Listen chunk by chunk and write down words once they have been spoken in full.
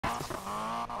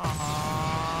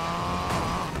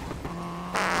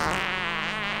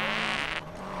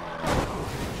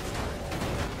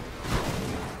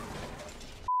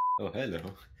Oh, hello.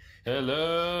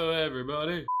 Hello,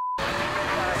 everybody.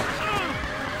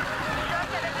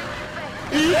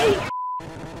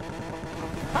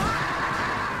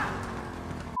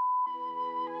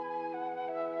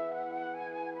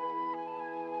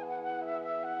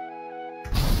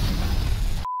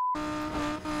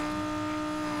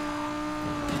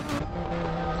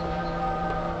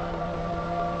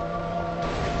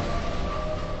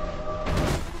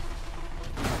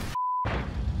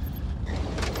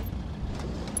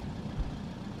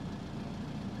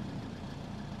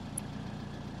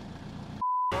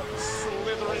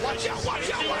 Watch out,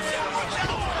 watch out, watch out, watch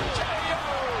out!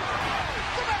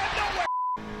 Come out of nowhere!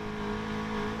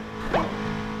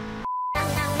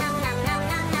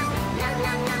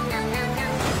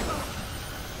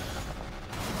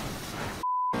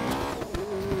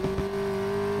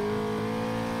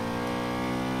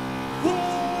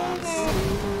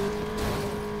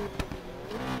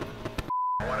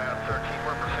 One out of 13,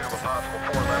 we're pursuing a possible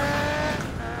 411.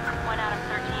 1 out of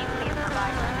 13, please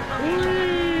provide location.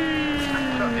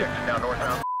 Subject now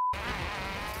northbound.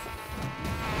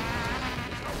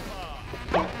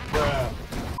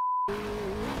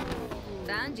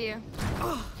 Found you.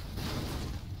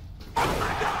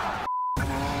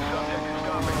 Subject is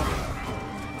stopping.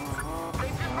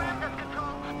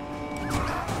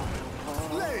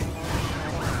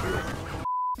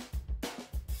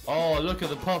 Oh, look at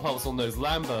the pop-ups on those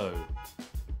Lambo.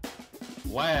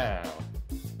 Wow.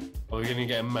 Oh, we're gonna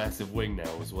get a massive wing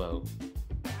now as well.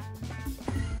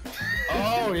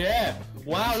 Oh yeah!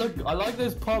 Wow, look, I like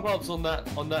those pop-ups on that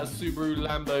Subaru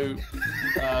Lambo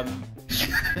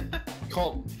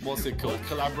what's it called?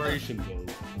 Collaboration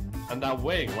build. And that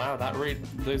wing, wow, that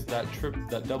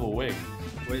double wing.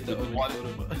 Wait, the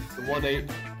one eight,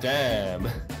 damn.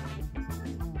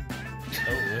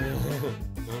 Oh.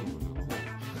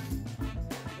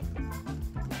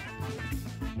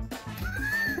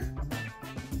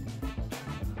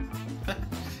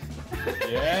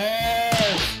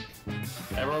 Yes!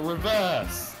 Error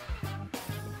reverse.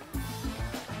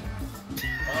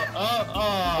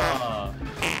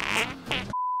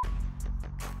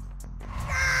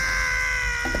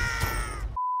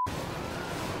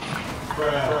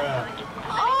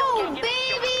 Oh,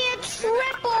 baby, a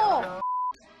triple!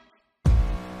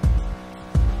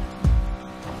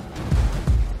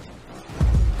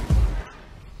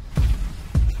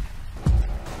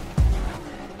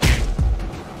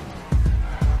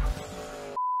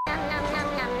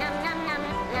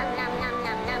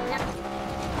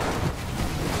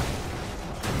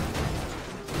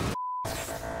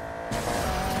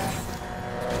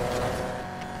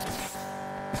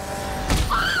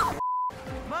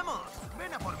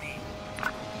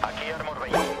 Aquí Armor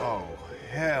 20. Oh,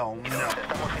 hell no.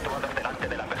 Estamos situados delante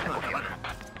de la persecución.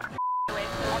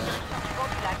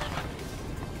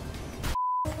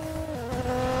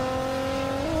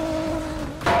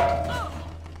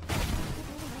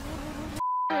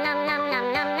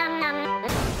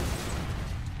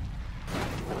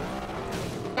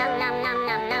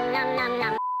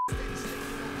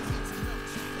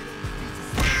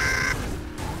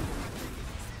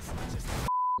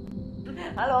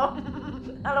 Hello?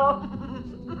 Hello?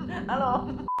 Hello?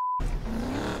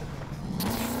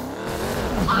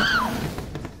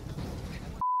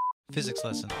 Physics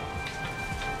lesson.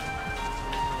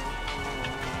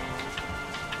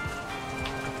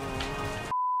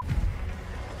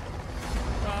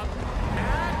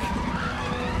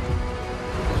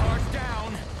 Car's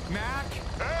down. Mac?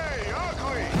 Hey,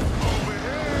 ugly! Over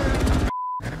here!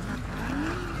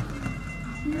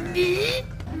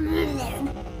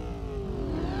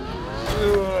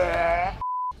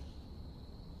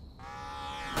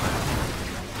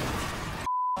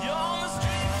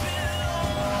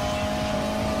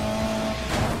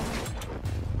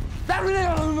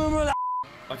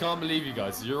 I can't believe you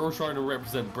guys. You're all trying to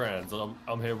represent brands, and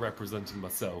I'm here representing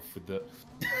myself with the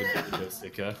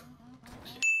sticker.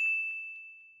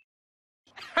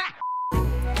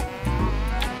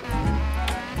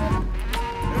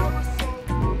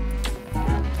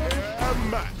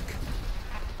 Mac.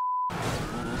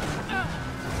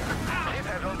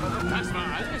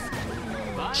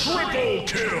 Triple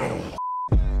kill!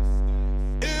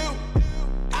 Ew,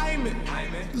 I'm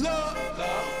it. Love,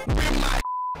 with my...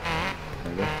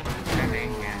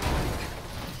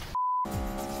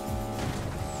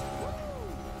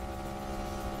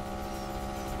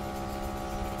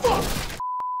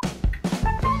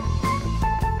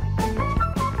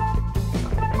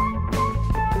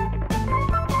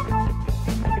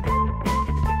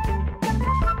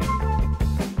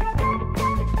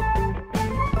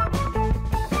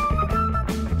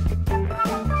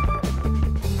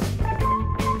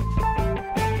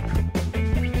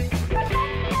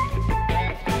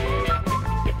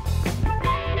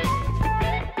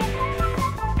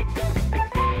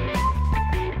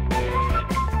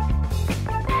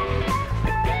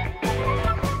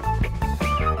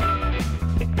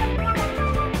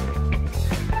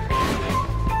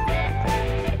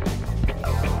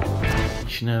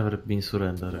 Wish never been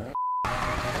surrendered.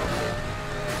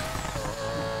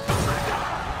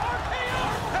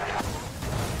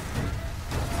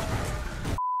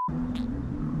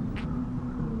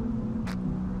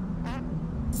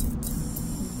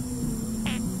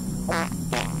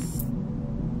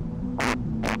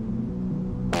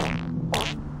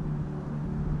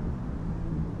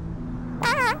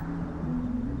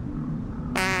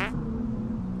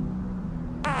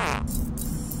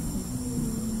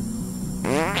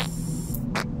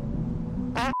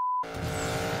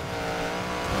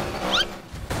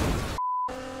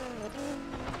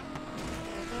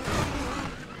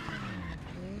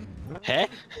 Hä?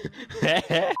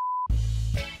 Hä?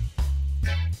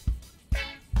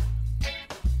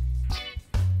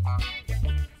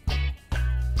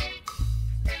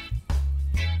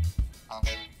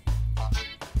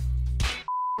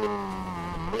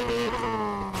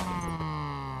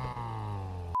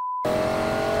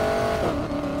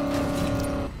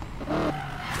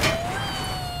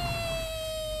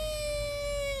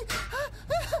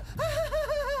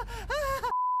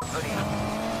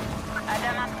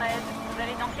 Adam 13, vous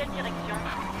allez dans quelle direction?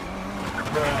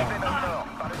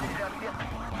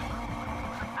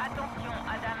 Attention,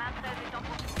 Adam 13 est en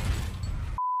cours.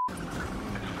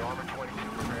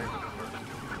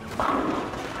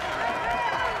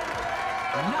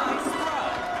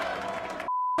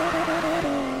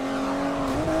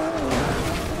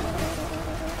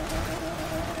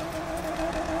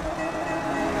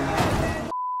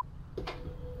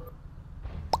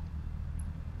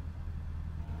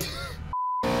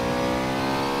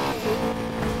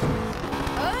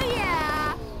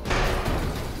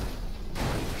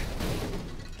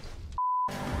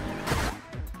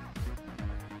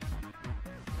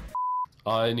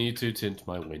 I need to tint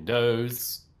my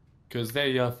windows, because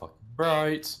they are fucking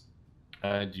bright,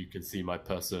 and you can see my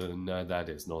person, and that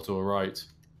is not alright.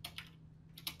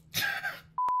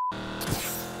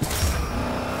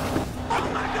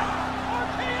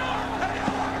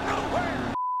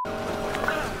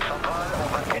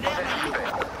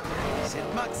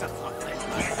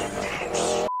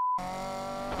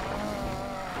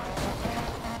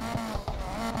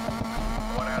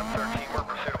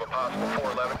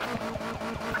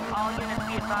 All units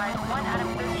be advised, 1 Adam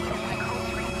 13 is in a code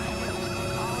 3. All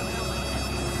buildings.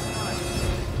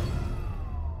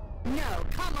 No,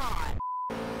 come on!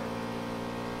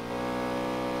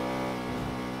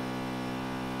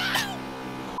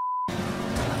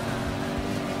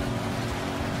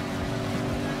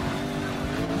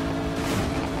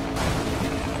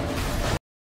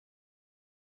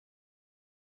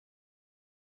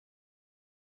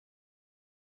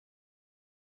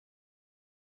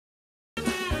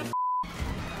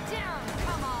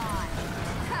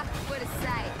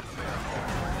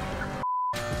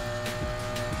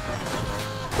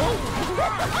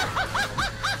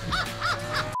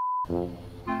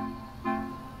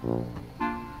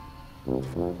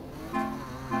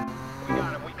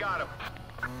 We got him.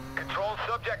 Control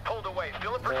subject pulled away,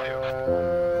 still in pursuit.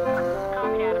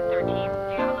 Copy Adam 13. Do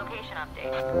you have a location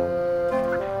update?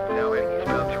 Now heading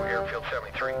eastbound through Airfield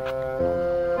 73.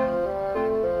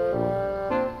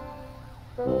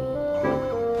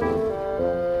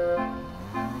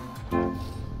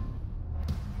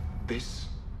 This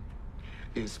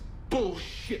is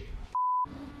bullshit.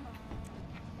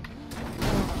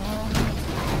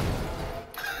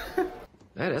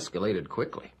 That escalated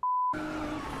quickly.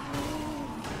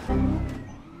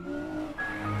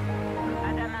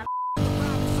 Adam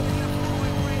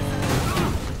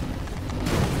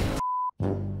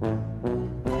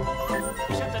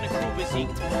Ich hab deine Crew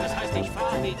besiegt. Das heißt, ich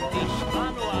fahre gegen dich.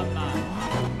 Mano a Mano.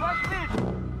 Was willst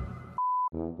du?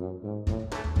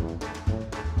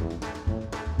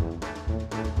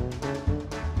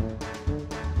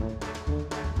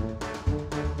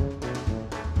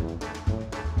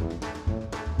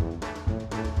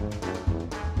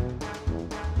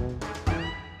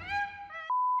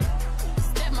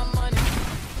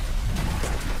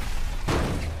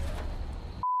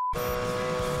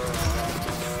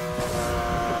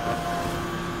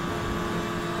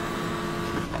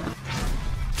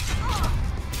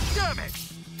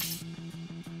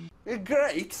 A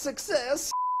great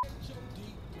success.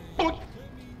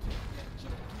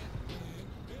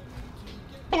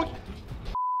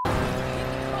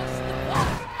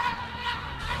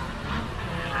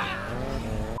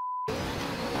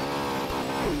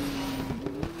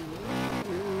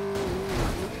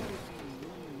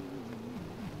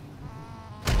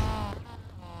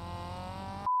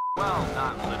 Well,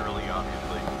 not literally,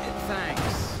 obviously.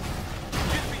 Thanks.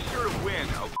 Just be sure to win,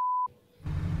 okay?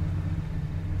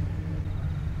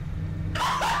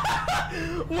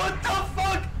 What the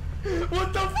fuck?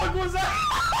 What the fuck was that?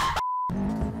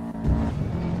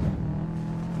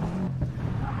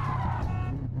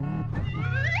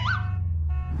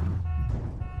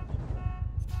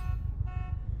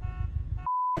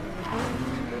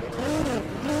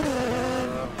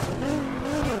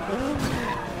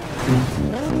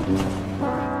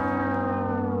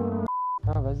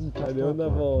 Ah, vas-y, allez, on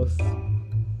avance.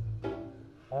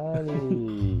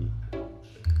 Allez.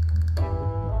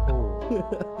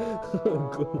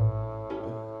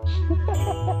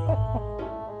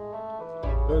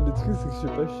 Non, le truc, c'est que je sais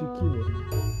pas chez qui, moi.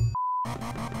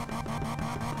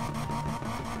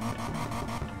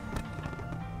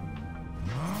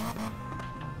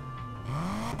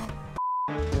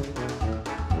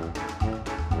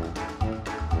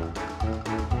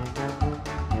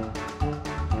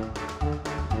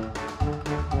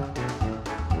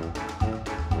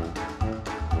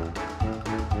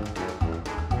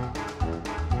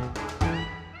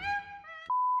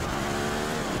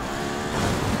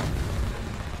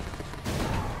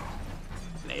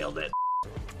 Nailed it.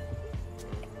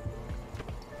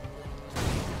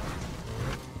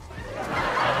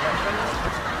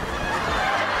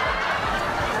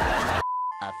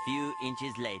 A few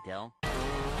inches later.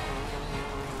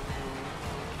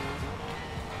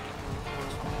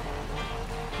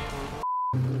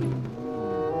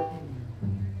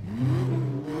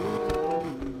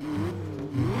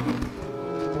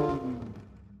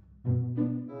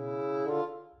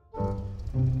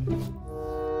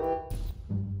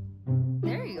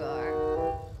 There you are.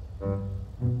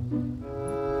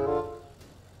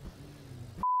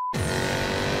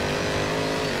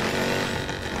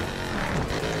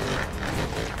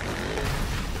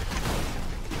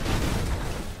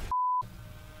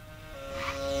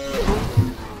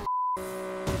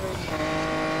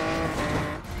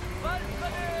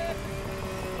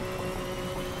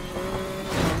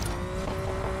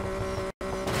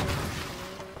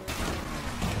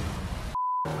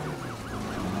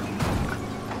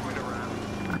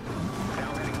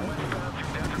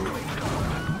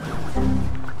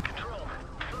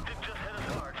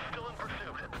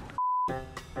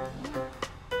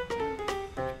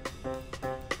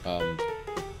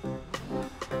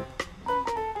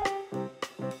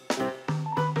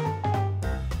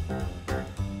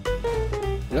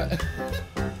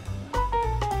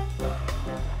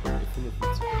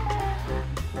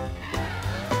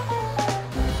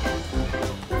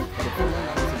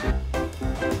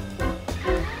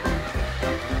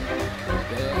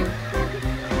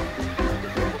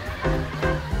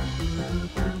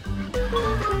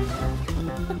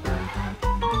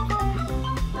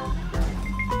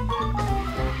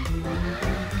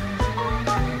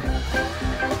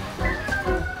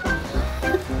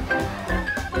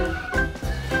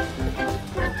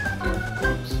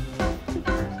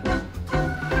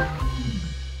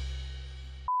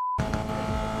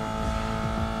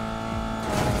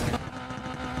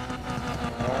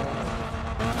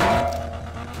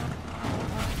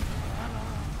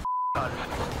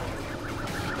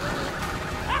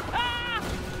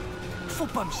 Faut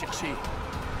pas me chercher.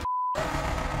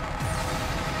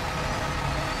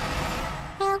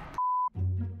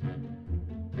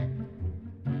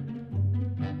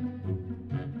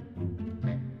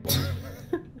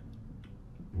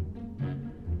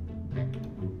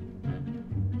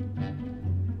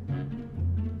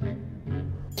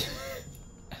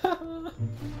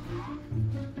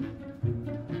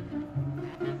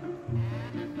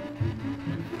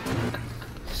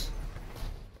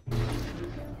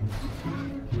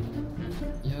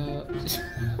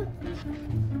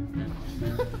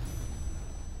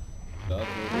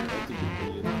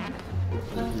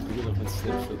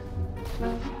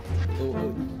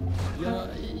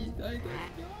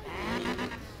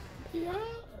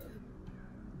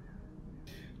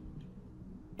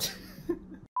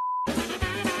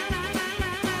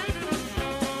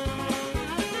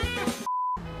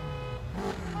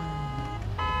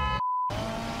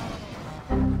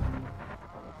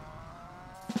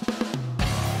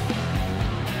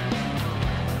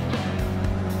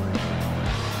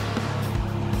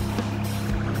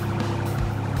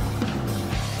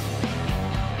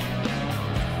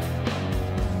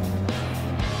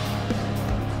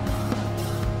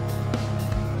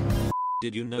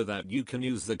 Did you know that you can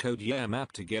use the code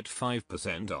YEAHMAP to get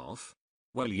 5% off?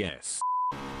 Well, yes.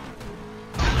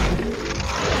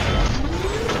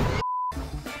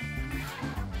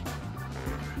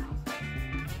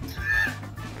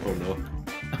 Oh no.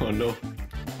 Oh no.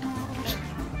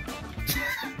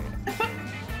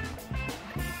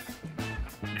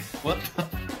 What the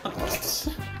fuck?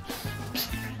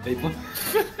 They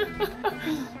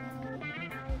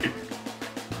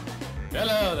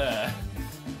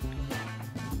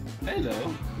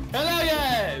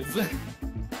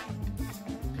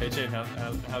Chain,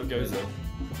 how goes it?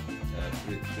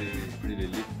 Really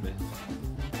lit, man.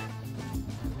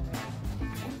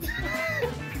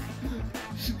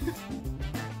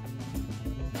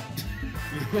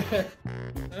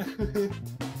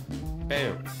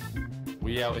 Bam!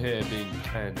 We out here being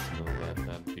canned and all that,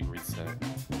 and being reset.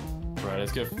 Right,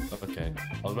 let's go. Okay,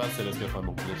 I was about to say let's go find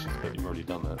more positions, but you've already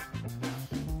done that.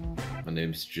 My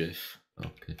name's Jeff.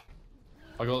 Okay.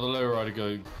 I got the low rider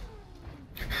going.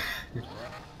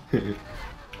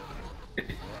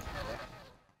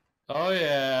 Oh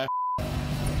yeah.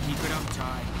 Keep it up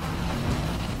tight.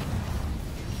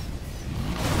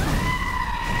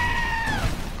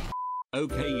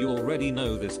 Okay, you already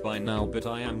know this by now, but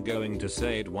I am going to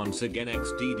say it once again.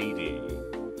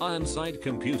 XDDD. Ironside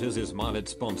Computers is my lead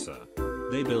sponsor.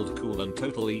 They build cool and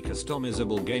totally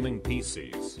customizable gaming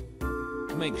PCs.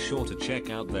 Make sure to check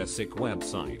out their sick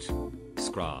website.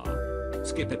 Skra.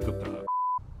 Skip it, pooper.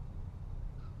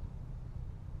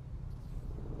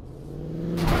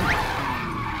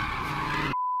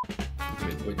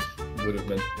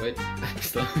 Wait,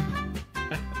 stop.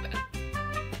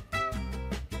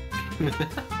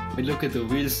 Wait, look at the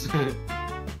wheels.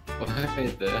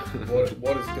 Right there.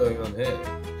 What is going on here?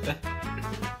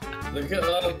 Look at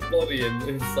that body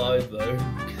inside though.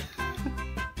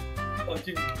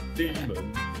 Fucking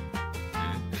demon.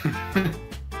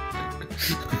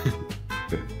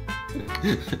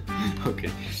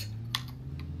 Okay.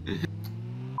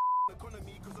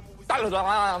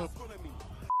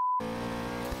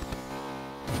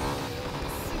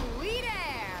 Sweet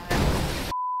air!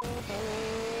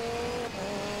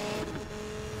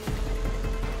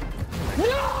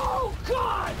 No!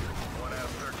 God!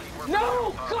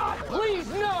 No! God! Please,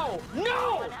 no!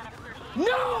 No!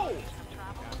 No!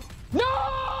 No!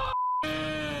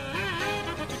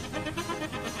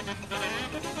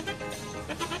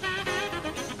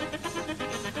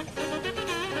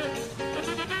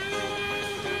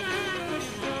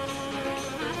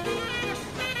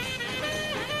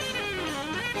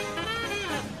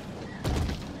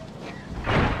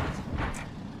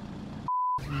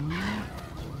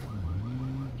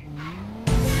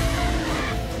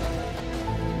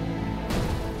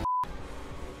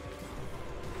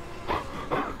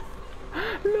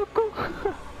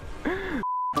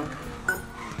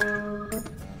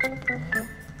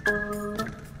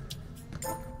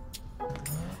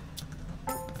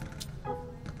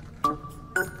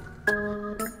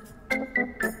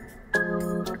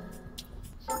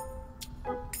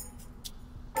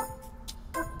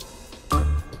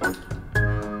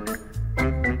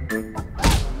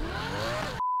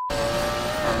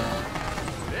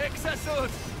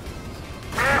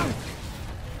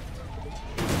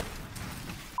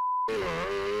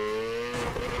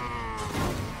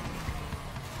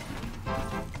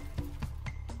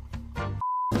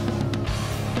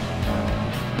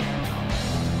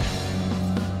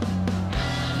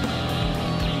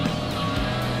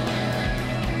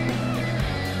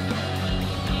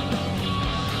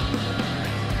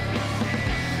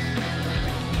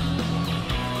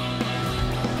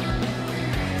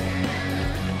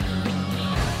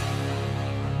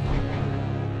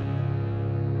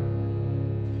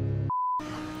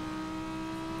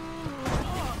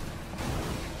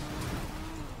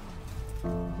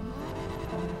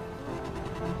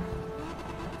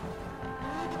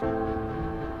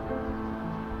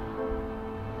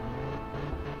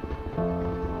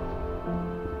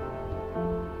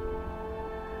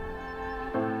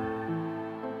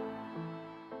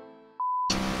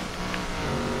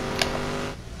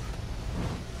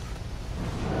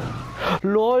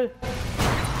 LOL.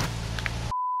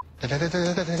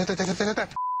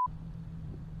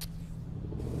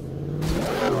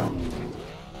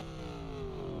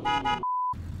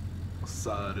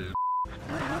 Sorry.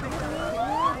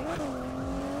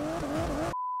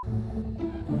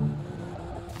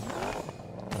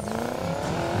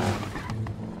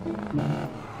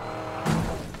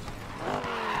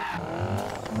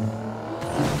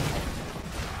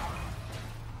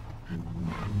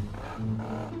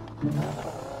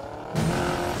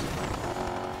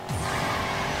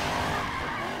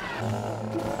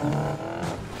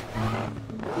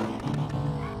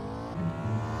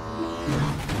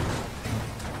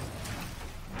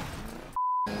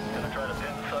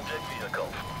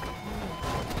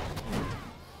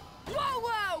 Whoa,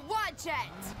 whoa! Watch it!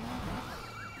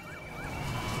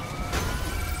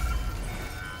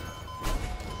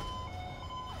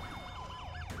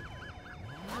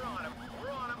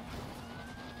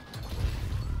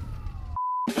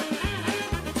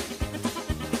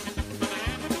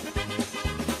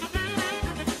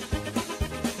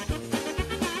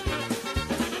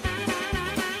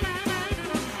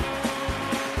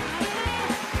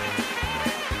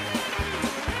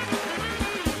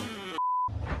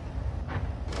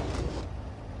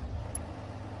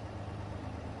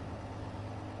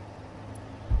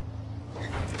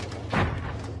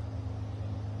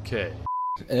 Okay.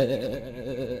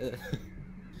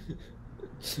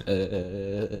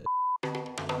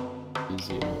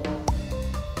 Easy.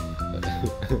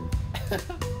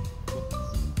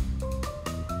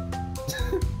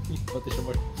 Warte schon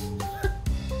mal.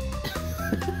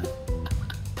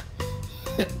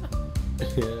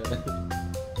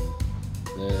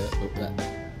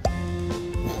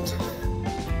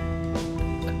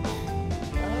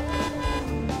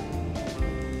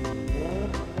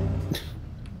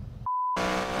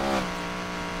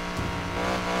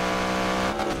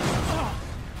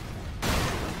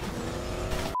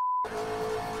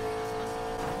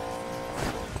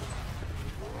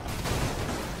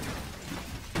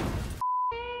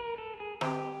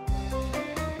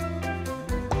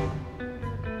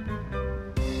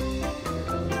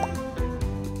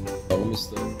 Warum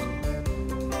ist das?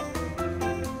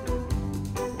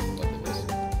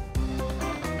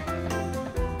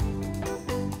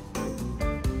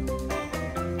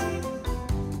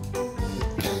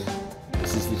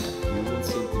 Das ist nicht Human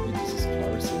Centipede, das ist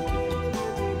Car Centipede.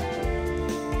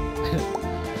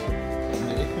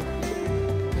 Nee.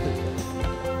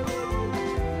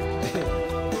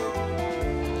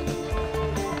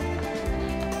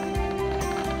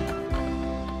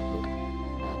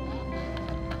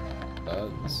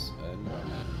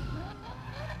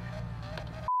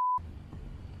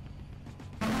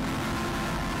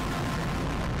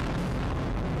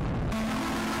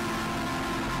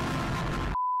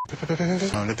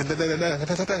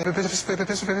 That's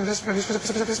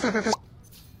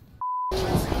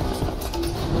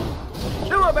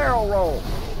Do a barrel roll.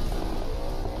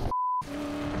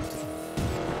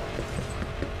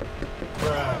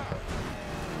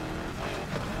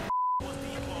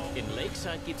 In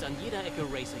Lakeside gibt's an jeder Ecke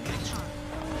Racing Action.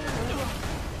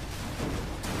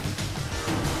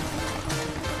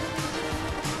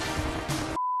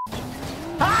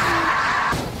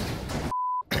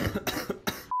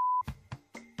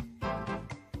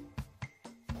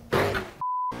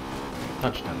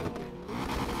 Touchdown.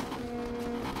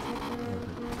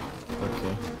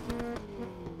 Okay.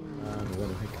 We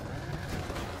gotta pick.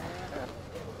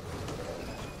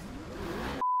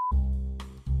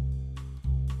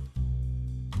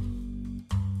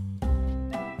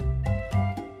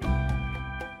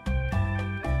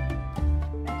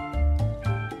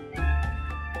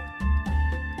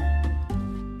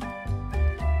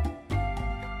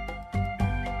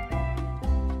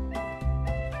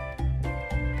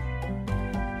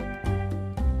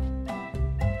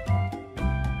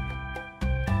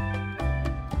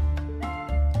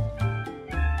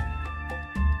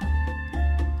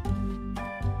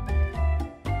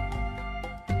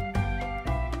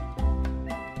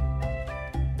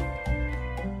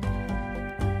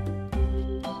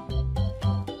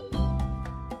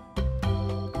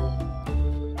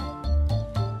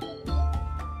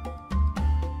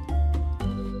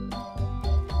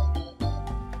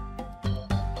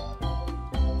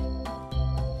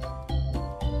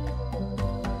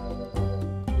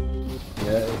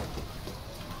 Yeah.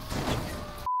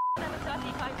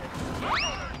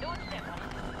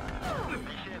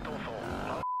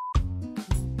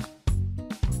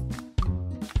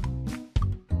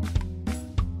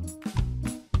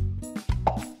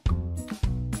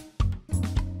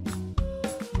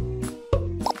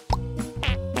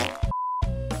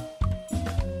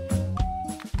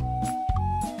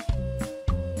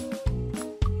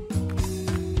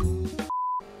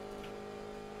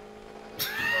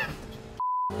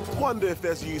 Wonder if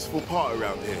there's a useful part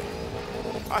around here.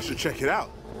 I should check it out.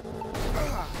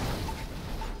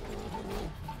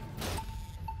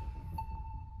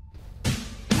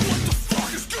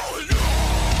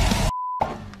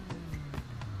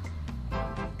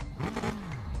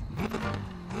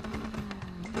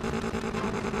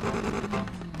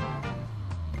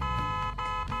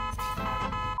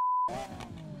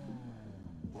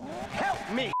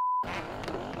 Help me.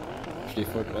 Steh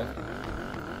voll drauf.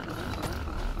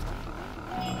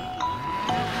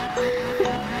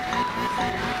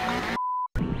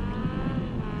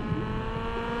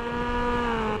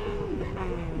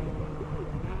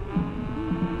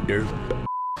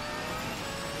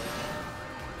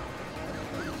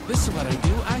 This is what I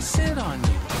do. I sit on you.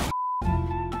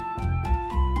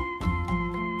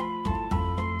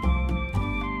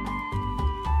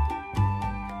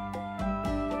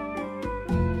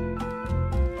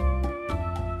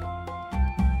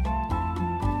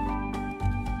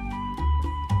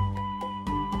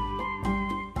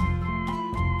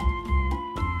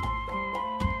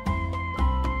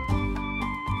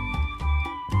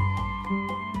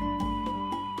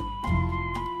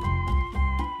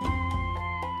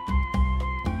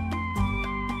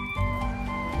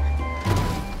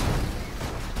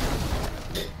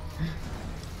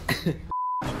 Do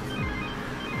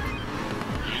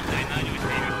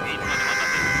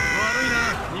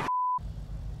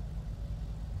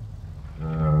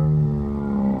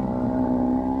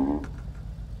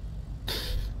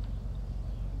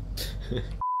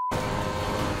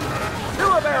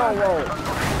a barrel roll.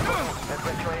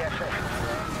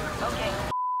 Okay.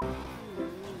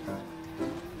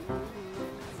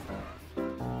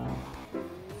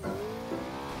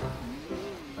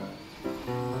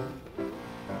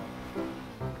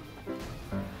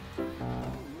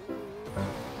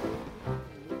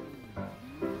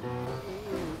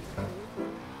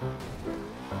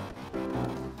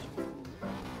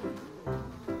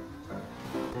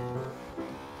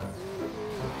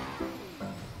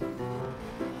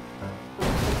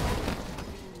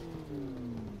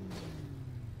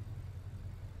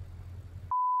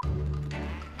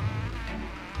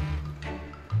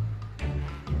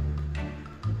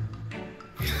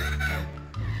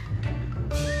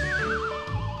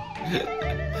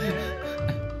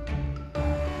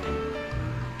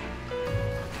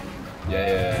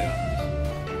 Yeah.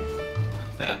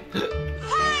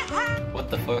 What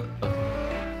the fuck?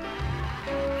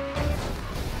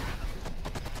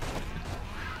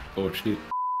 Oh shit.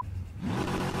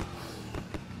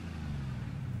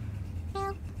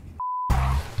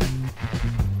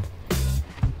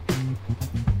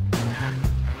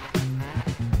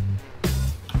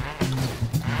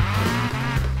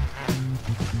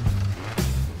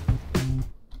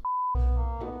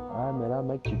 Ah, mais là,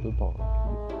 mec, tu peux pas.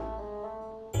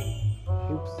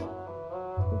 Oups.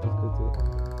 De l'autre côté.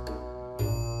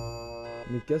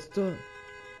 Mais casse-toi.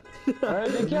 Ouais,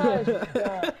 dégage,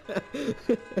 putain.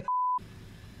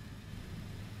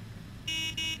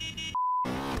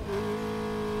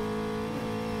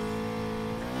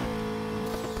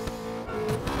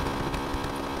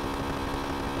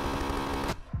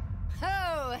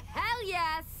 Oh, hell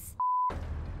yes!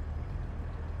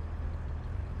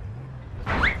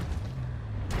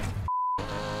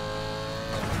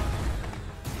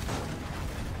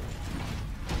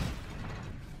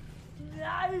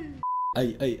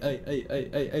 Aïe, aïe, aïe, aïe, aïe,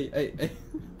 aïe, aïe, aïe, aïe.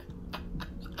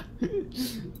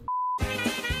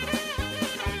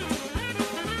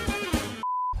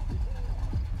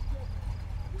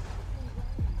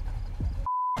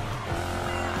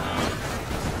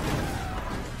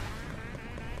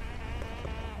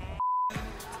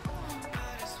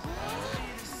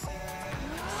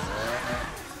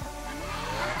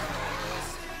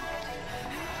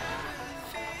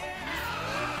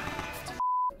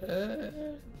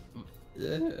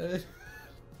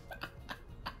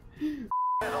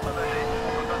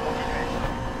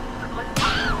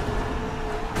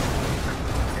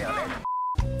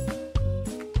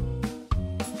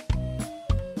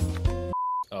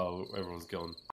 Oh, everyone's gone.